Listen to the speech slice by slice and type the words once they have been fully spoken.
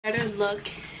Better look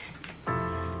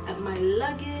at my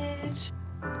luggage.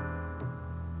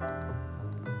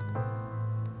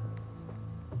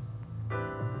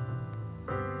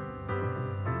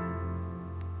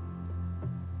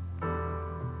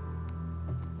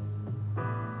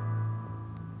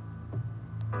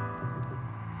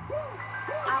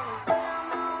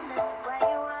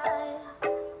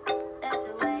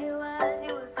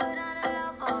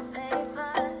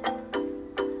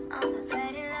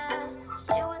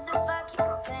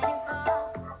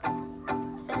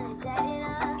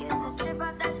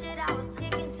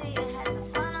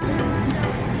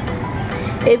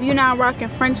 If you're not rocking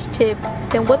French tip,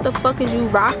 then what the fuck is you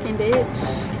rocking, bitch?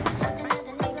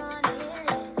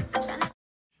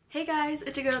 Hey guys,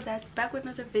 it's your girl that's back with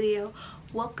another video.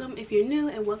 Welcome if you're new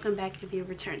and welcome back if you're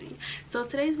returning. So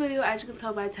today's video, as you can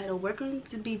tell by the title, we're going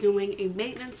to be doing a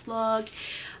maintenance vlog.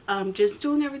 Just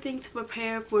doing everything to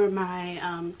prepare for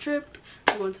my trip.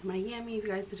 I'm going to Miami if you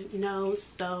guys didn't know.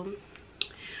 So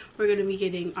we're going to be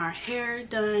getting our hair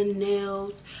done,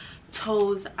 nails,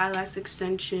 toes, eyelash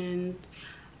extensions.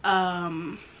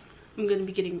 I'm gonna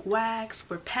be getting wax.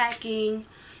 We're packing.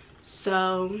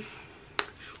 So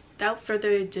without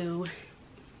further ado,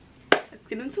 let's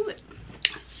get into it.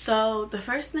 So the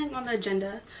first thing on the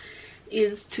agenda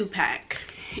is to pack.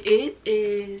 It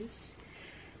is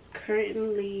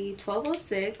currently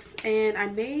 12:06 and I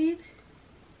made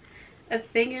a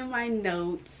thing in my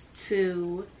notes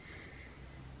to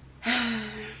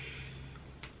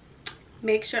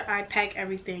make sure I pack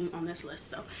everything on this list.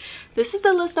 So this is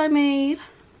the list I made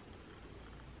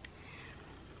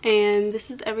and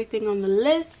this is everything on the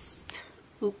list.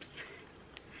 Oops.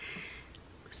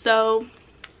 So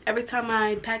every time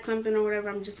I pack something or whatever,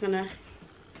 I'm just gonna,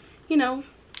 you know,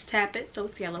 tap it so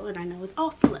it's yellow and I know it's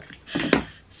off the list.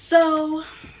 So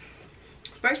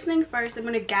first thing first, I'm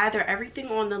gonna gather everything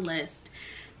on the list,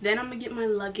 then I'm gonna get my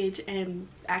luggage and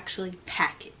actually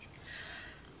pack it.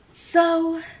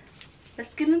 So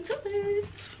let's get into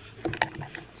it.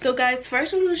 So guys,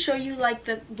 first I'm going to show you like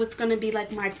what's going to be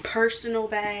like my personal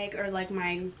bag or like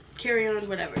my carry-on,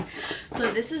 whatever.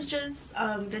 So this is just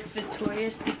this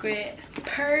Victoria's Secret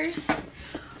purse,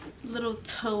 little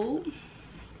tote,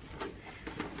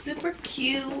 super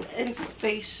cute and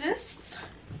spacious.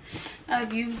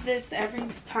 I've used this every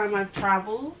time I've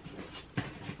traveled,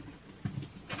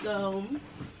 so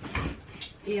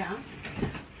yeah.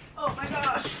 Oh my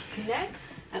gosh. Next,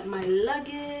 at my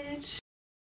luggage.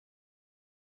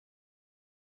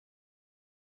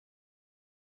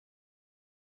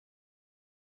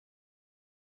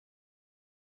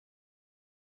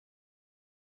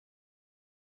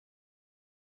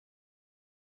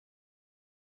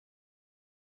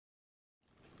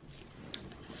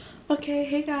 Okay,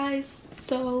 hey guys,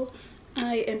 so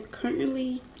I am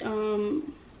currently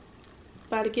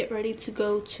about to get ready to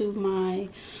go to my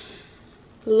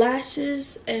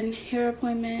lashes and hair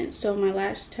appointment. So my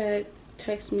lash tech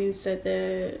texted me and said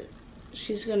that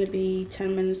she's gonna be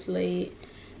 10 minutes late,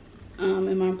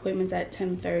 and my appointment's at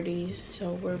 10:30,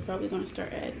 so we're probably gonna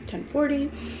start at 10:40.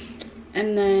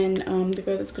 And then the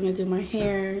girl that's gonna do my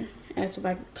hair asked if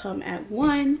I could come at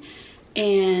 1,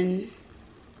 and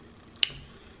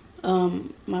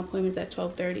my appointment's at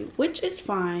 12:30, which is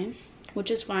fine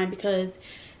because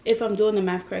if I'm doing the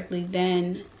math correctly,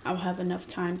 then I'll have enough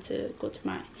time to go to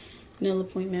my nail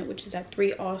appointment, which is at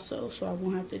 3 also, so I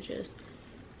won't have to just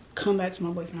come back to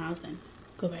my boyfriend's house and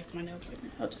go back to my nail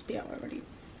appointment. I'll just be out already.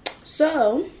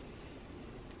 So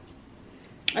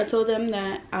I told them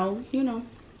that I'm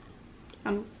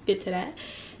good to that.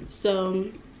 So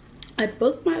I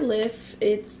booked my Lyft.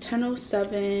 It's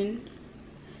 10:07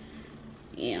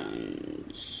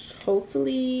 and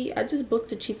hopefully I just booked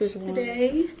the cheapest one.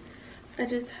 Today I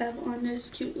just have on this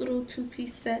cute little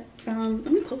 2-piece set from,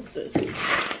 let me close this,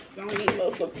 I don't need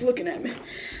motherfuckers looking at me.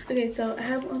 Okay, so I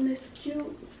have on this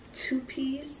cute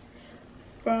 2-piece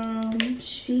from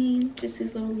Shein, just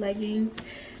these little leggings,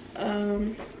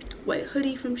 white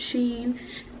hoodie from Shein,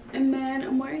 and then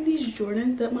I'm wearing these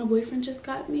Jordans that my boyfriend just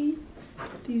got me,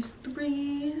 these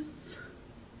 3s.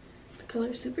 The color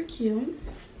is super cute.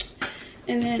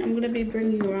 And then I'm gonna be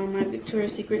bringing around my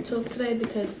Victoria's Secret tote today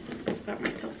because I forgot my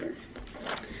topper.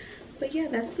 But yeah,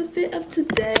 that's the fit of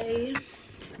today,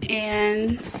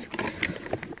 and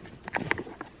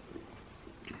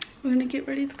we're gonna get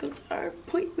ready to go to our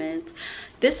appointment.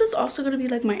 This is also gonna be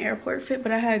like my airport fit,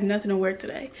 but I had nothing to wear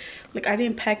today. Like, I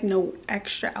didn't pack no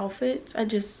extra outfits. I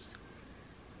just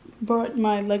brought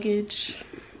my luggage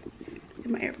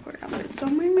in my airport outfit. So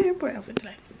I'm wearing my airport outfit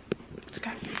today. It's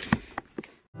okay.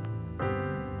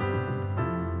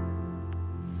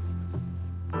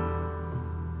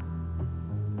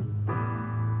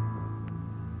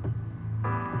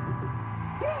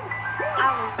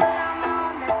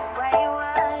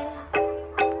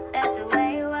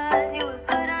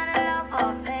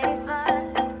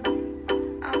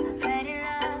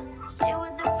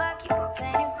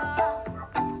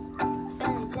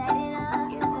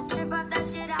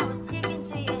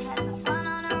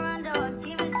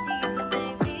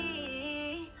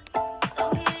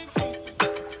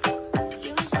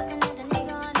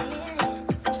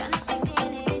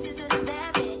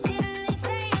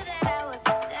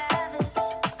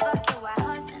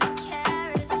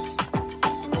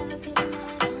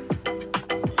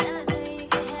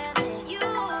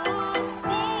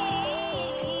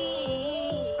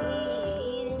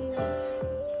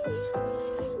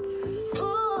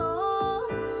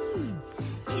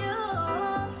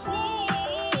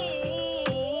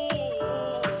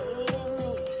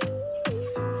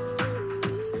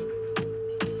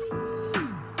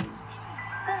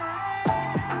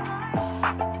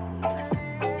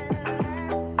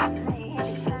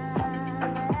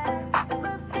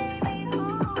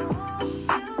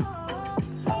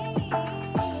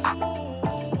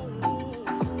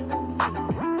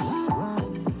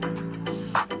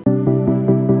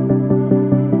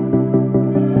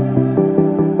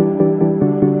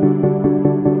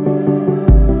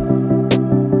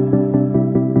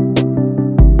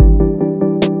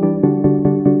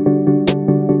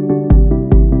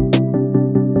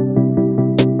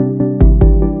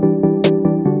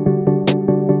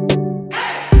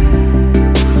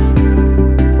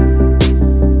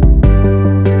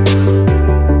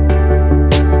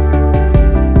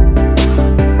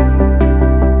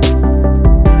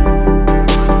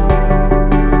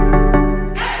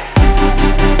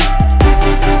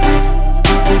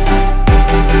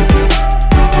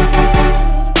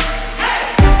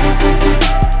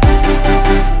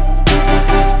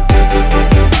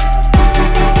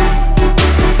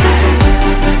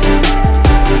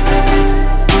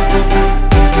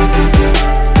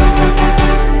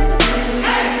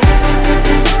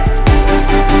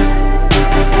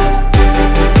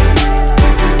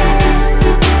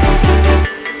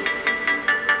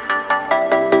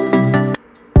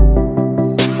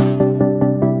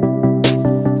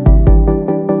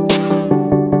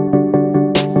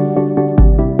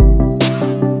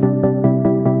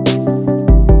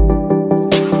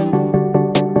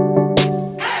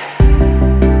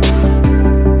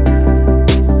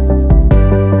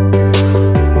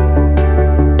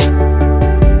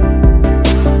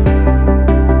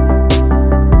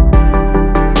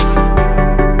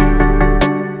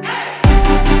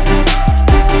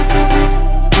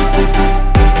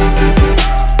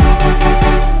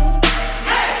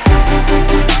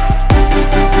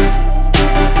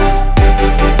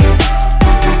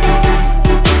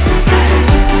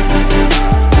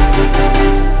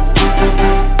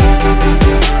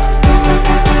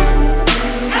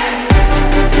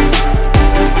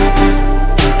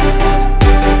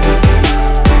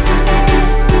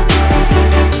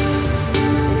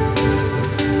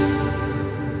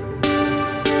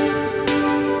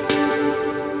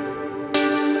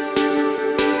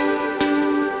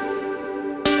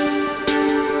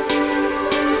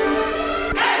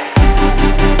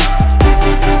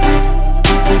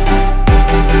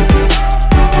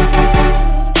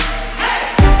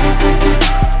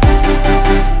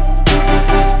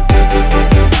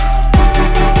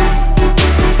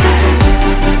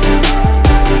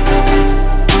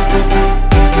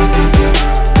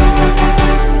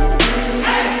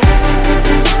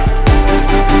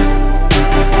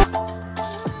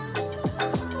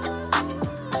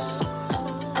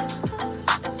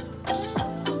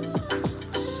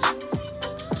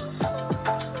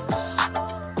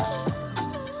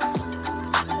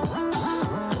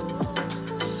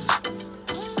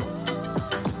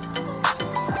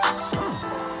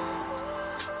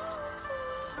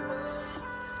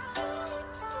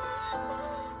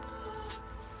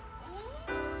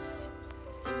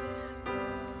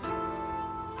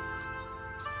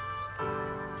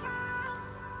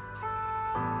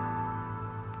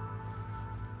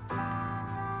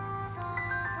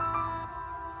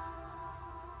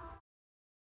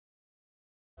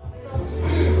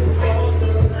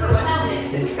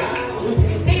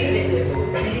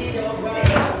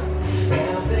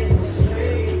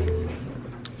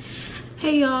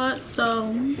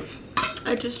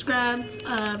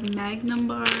 Magnum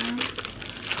bar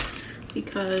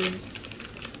because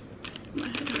my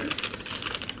head hurts.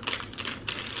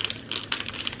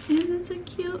 And it's a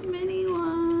cute mini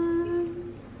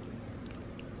one.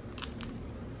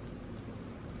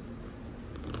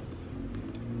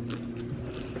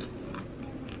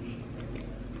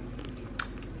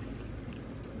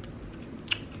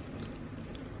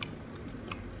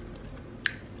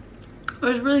 It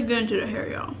was really good into the hair,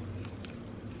 y'all.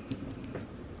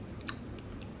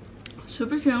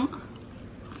 Super cute.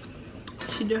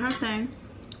 She did her thing.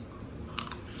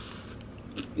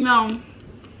 Now,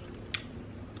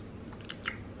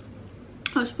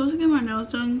 I was supposed to get my nails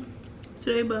done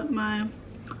today, but my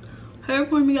hair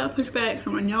appointment got pushed back, or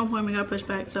my nail appointment got pushed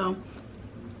back. So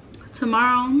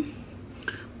tomorrow,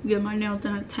 I get my nails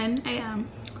done at 10 a.m.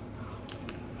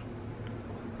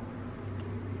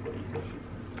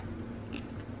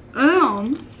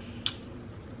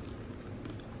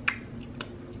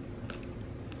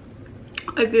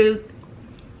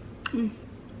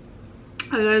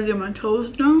 I gotta get my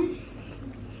toes done,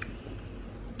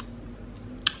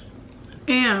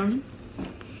 and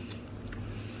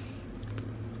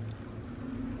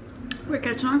we're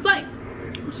catching our flight.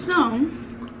 So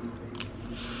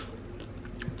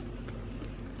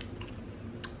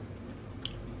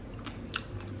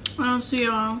I'll see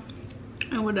y'all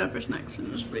and whatever's next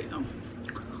in this video.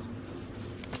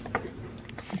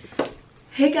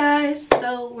 Hey guys,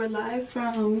 so we're live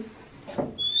from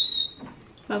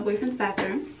my boyfriend's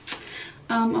bathroom.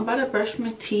 I'm about to brush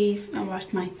my teeth and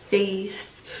wash my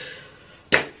face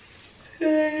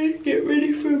and get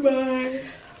ready for my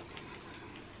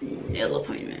nail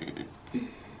appointment.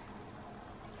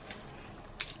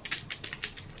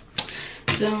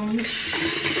 So I'm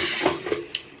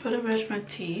about to brush my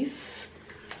teeth.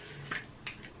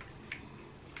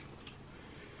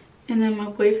 And then my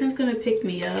boyfriend's gonna pick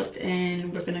me up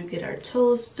and we're gonna get our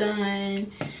toes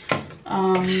done.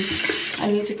 I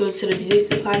need to go to the beauty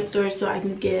supply store so I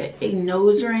can get a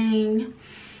nose ring.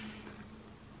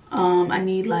 I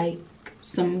need like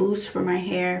some mousse for my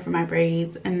hair, for my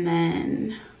braids, and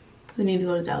then we need to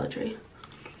go to Dollar Tree.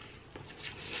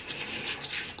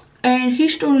 And he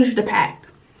still needs to pack.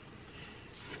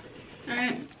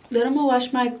 Alright, then I'm gonna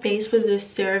wash my face with this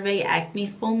CeraVe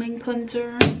Acne Foaming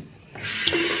Cleanser,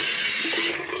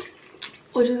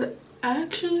 which is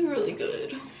actually really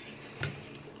good.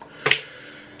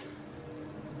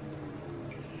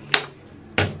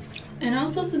 And I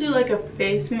was supposed to do like a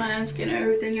face mask and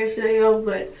everything yesterday, y'all,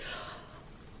 but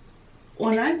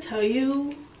when I tell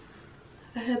you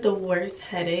I had the worst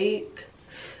headache,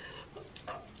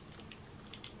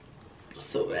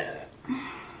 so bad.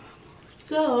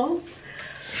 So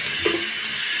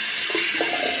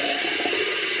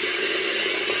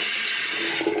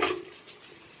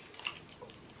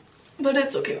but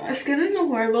it's okay, my skin isn't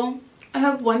horrible. I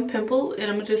have one pimple and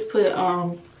I'm gonna just put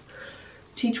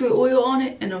tea tree oil on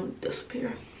it and it'll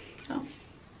disappear. So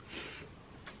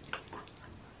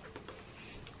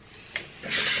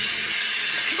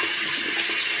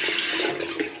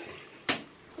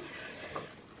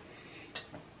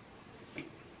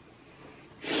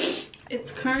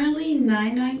it's currently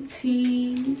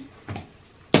 9:19.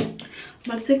 I'm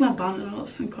about to take my bonnet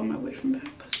off and call my boyfriend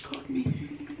back because he called me.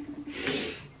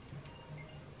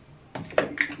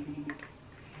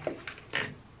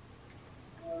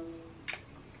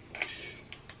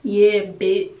 Yeah,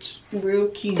 bitch, real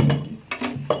cute.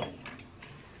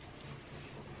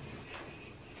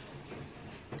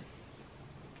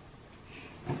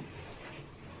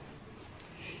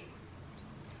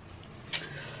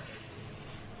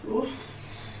 Oof.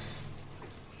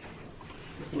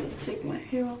 I'm gonna take my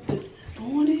hair off because it's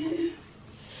on it.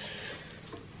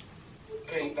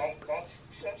 Hey, don't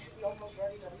shut you almost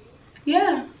ready to leave?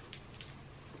 Yeah.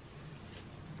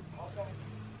 Okay.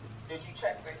 Did you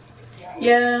check the see how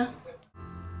Yeah.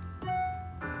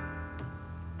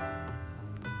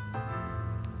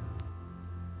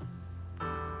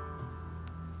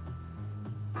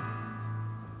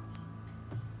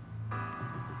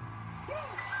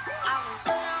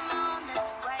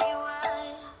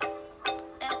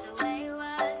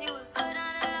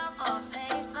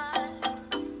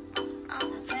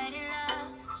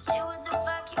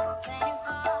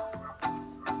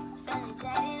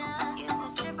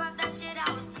 Used to trip off that shit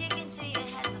I was kicking till your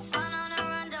head so far.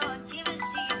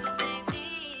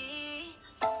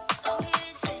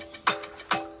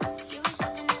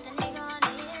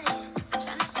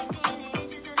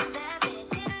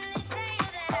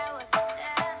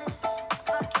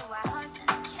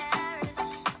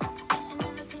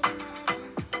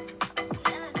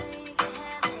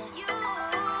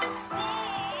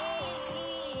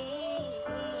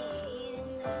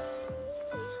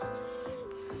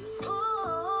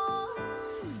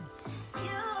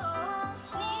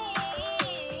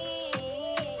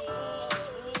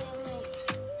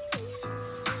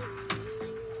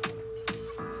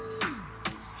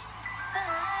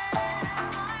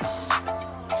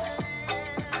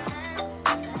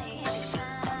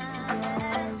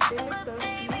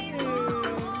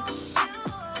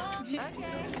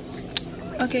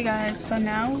 Okay guys, so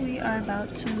now we are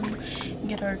about to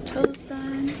get our toes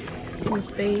done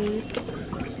with Babe.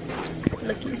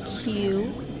 Looking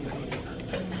cute.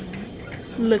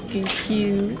 Looking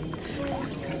cute.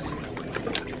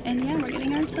 And yeah, we're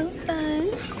getting our toes done.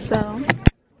 So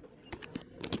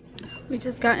we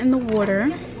just got in the water.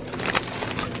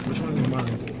 Which one is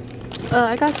mine?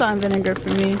 I got salt and vinegar for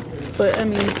me. But I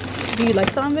mean, do you like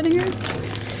salt and vinegar?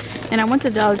 And I went to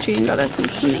Dollar Tree and got us some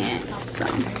snacks. So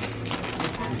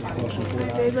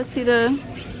okay, let's see the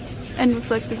end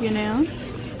reflect of your nails.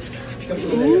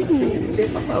 Ooh,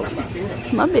 oh,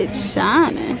 my bitch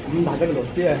shining.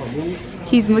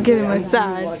 He's getting a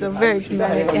massage, so very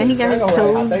dramatic. And he got his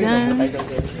toes done.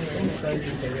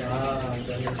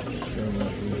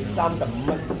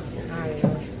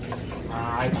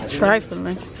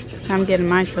 Trifling. I'm getting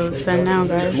my toes done now,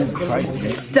 guys.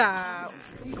 Stop.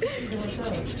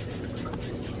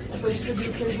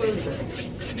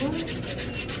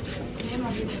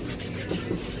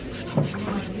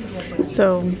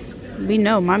 So we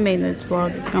know my maintenance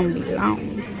vlog is gonna be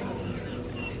long.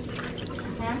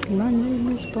 My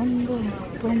name is Bum Bum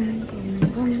Bum Bum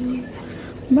Bum.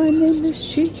 My name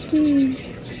is Cheeky.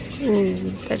 Ooh,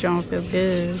 that y'all feel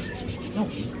good.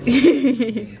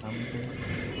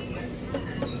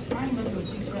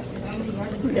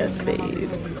 Yes, babe.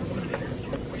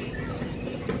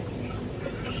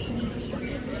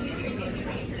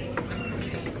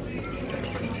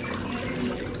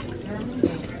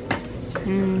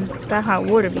 That hot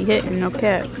water be hitting, no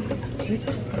cap.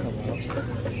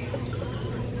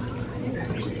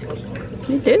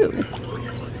 You do.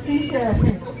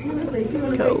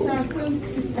 Cool.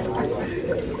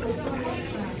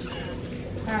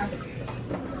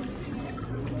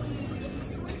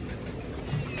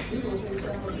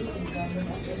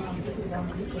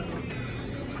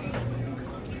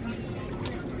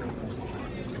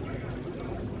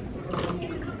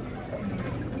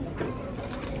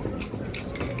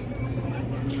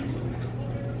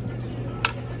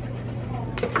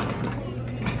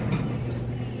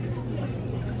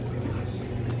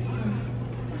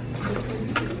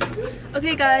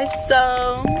 Okay guys,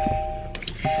 so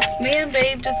me and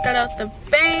Babe just got out the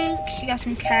bank. She got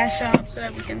some cash out so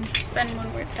that we can spend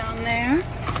when we're down there.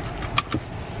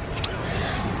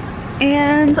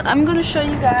 And I'm gonna show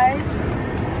you guys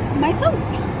my toes.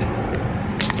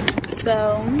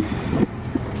 So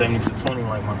 7220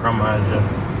 like my grandma had just.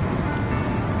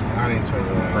 I didn't tell you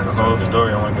that. Like a whole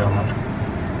story I want to get on my.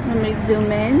 let me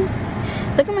zoom in.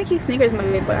 Look at my cute sneakers my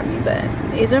baby bought me, but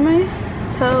these are my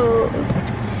toes.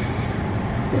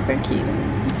 Super cute.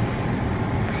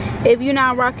 If you're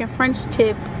not rocking French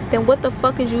tip, then what the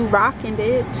fuck is you rocking,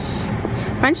 bitch?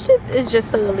 French tip is just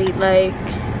so elite, like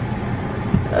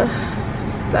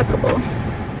suckable.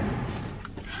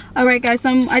 Alright guys, so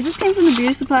I just came from the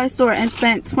beauty supply store and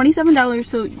spent $27,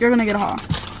 so you're gonna get a haul.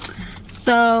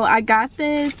 So I got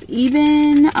this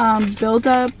Even build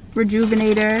up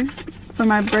rejuvenator for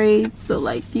my braids, so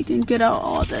like you can get out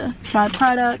all the dry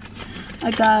product.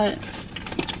 I got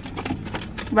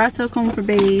rat tail comb for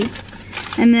Babe,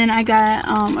 and then I got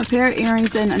a pair of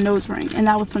earrings and a nose ring, and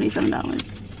that was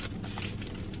 $27.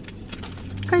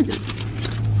 Crazy.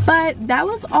 But that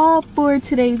was all for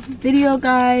today's video,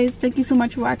 guys. Thank you so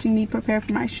much for watching me prepare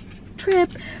for my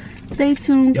trip. Stay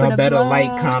tuned for the vlog. Y'all better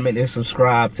like, comment, and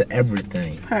subscribe to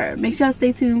everything. Make sure y'all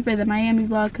stay tuned for the Miami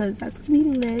vlog, because that's gonna be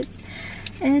lit.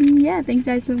 And yeah, thank you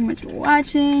guys so much for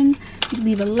watching.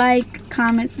 Leave a like,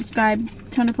 comment, subscribe,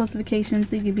 turn on post notifications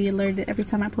so you can be alerted every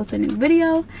time I post a new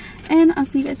video. And I'll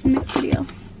see you guys in the next video.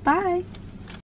 Bye.